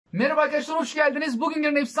Merhaba arkadaşlar, hoş geldiniz. Bugün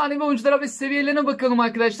gelen efsanevi oyunculara ve seviyelerine bakalım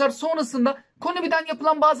arkadaşlar. Sonrasında Konami'den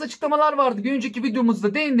yapılan bazı açıklamalar vardı. Bir önceki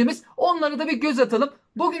videomuzda değindiğimiz. Onlara da bir göz atalım.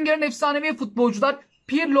 Bugün gelen efsanevi futbolcular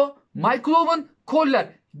Pirlo, myclub'un Koller.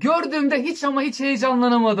 Gördüğümde hiç ama hiç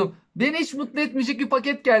heyecanlanamadım. Beni hiç mutlu etmeyecek bir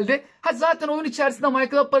paket geldi. Zaten oyun içerisinde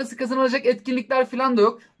myclub parası kazanılacak etkinlikler falan da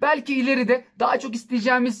yok. Belki ileride daha çok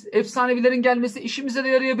isteyeceğimiz efsanevilerin gelmesi işimize de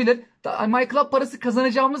yarayabilir. myclub parası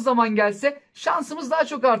kazanacağımız zaman gelse şansımız daha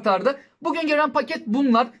çok artardı. Bugün gelen paket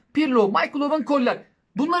bunlar. Pirlo, myclub'un Koller.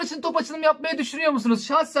 Bunlar için top açılım yapmayı düşünüyor musunuz?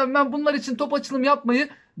 Şahsen ben bunlar için top açılım yapmayı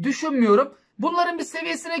düşünmüyorum. Bunların bir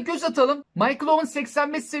seviyesine göz atalım. myclub'un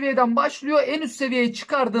 85 seviyeden başlıyor. En üst seviyeye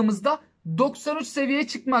çıkardığımızda 93 seviyeye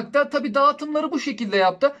çıkmakta. Tabi dağıtımları bu şekilde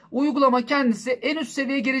yaptı. Uygulama kendisi en üst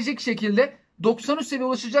seviyeye gelecek şekilde 93 seviyeye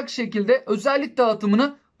ulaşacak şekilde özellik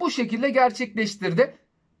dağıtımını bu şekilde gerçekleştirdi.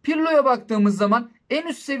 Pirlo'ya baktığımız zaman en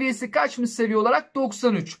üst seviyesi kaçmış seviye olarak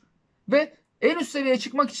 93. Ve en üst seviyeye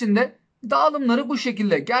çıkmak için de dağılımları bu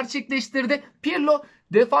şekilde gerçekleştirdi. Pirlo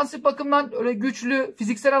defansif bakımdan öyle güçlü,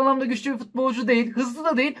 fiziksel anlamda güçlü bir futbolcu değil. Hızlı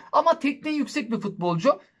da değil ama tekniği yüksek bir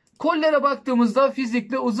futbolcu. Koller'e baktığımızda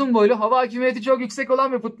fizikli, uzun boylu, hava hakimiyeti çok yüksek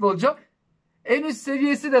olan bir futbolcu. En üst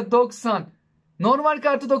seviyesi de 90. Normal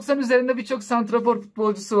kartı 90 üzerinde birçok santrafor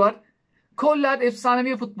futbolcusu var. Koller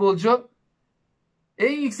efsanevi futbolcu.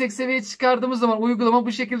 En yüksek seviyeye çıkardığımız zaman uygulama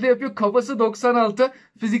bu şekilde yapıyor. Kafası 96,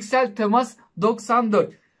 fiziksel temas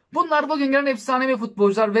 94. Bunlar bugün gelen efsanevi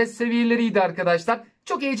futbolcular ve seviyeleriydi arkadaşlar.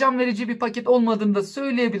 Çok heyecan verici bir paket olmadığını da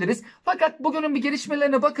söyleyebiliriz. Fakat bugünün bir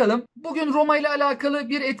gelişmelerine bakalım. Bugün Roma ile alakalı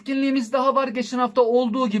bir etkinliğimiz daha var. Geçen hafta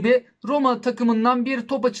olduğu gibi Roma takımından bir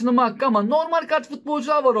top açılımı hakkı ama normal kart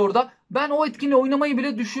futbolcular var orada. Ben o etkinliği oynamayı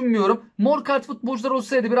bile düşünmüyorum. Mor kart futbolcular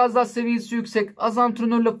olsaydı biraz daha seviyesi yüksek, az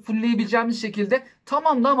antrenörle fullleyebileceğimiz şekilde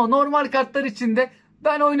tamamdı ama normal kartlar içinde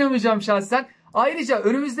ben oynamayacağım şahsen. Ayrıca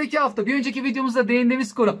önümüzdeki hafta bir önceki videomuzda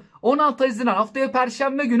değindiğimiz konu 16 Haziran haftaya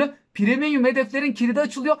Perşembe günü premium hedeflerin kilidi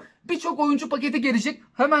açılıyor. Birçok oyuncu paketi gelecek.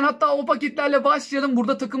 Hemen hatta o paketlerle başlayalım.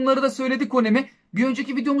 Burada takımları da söyledi Konami. Bir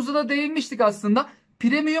önceki videomuzda da değinmiştik aslında.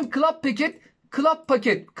 Premium Club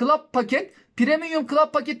paket. Premium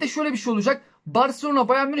Club pakette şöyle bir şey olacak. Barcelona,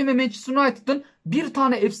 Bayern Münih ve Manchester United'ın bir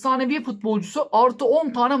tane efsanevi futbolcusu artı 10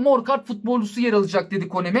 tane mor kart futbolcusu yer alacak dedi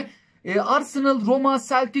Konami. Arsenal, Roma,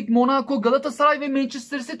 Celtic, Monaco, Galatasaray ve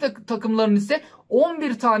Manchester City takımlarının ise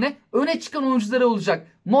 11 tane öne çıkan oyuncuları olacak.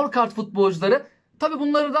 Mor kart futbolcuları. Tabi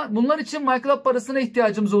bunlar için myclub parasına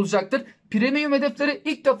ihtiyacımız olacaktır. Premium hedefleri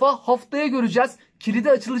ilk defa haftaya göreceğiz.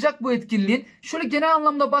 Kilidi açılacak bu etkinliğin. Şöyle genel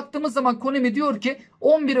anlamda baktığımız zaman Konami diyor ki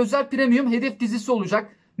 11 özel premium hedef dizisi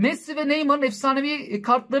olacak. Messi ve Neymar'ın efsanevi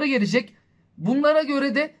kartları gelecek. Bunlara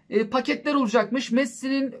göre de paketler olacakmış.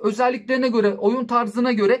 Messi'nin özelliklerine göre, oyun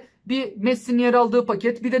tarzına göre bir Messi'nin yer aldığı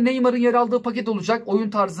paket, bir de Neymar'ın yer aldığı paket olacak oyun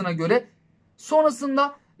tarzına göre.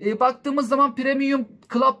 Sonrasında baktığımız zaman Premium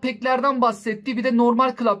Club Pack'lerden bahsetti. Bir de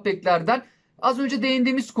normal Club Pack'lerden. Az önce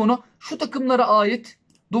değindiğimiz konu şu takımlara ait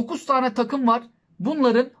 9 tane takım var.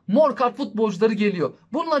 Bunların mor kart futbolcuları geliyor.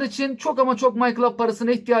 Bunlar için çok ama çok myclub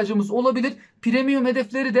parasına ihtiyacımız olabilir. Premium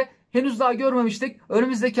hedefleri de henüz daha görmemiştik.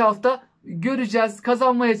 Önümüzdeki hafta göreceğiz,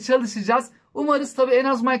 kazanmaya çalışacağız. Umarız tabii en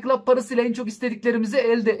az myclub parasıyla en çok istediklerimizi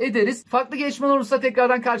elde ederiz. Farklı gelişmeler olursa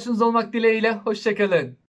tekrardan karşınızda olmak dileğiyle.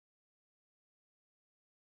 Hoşçakalın.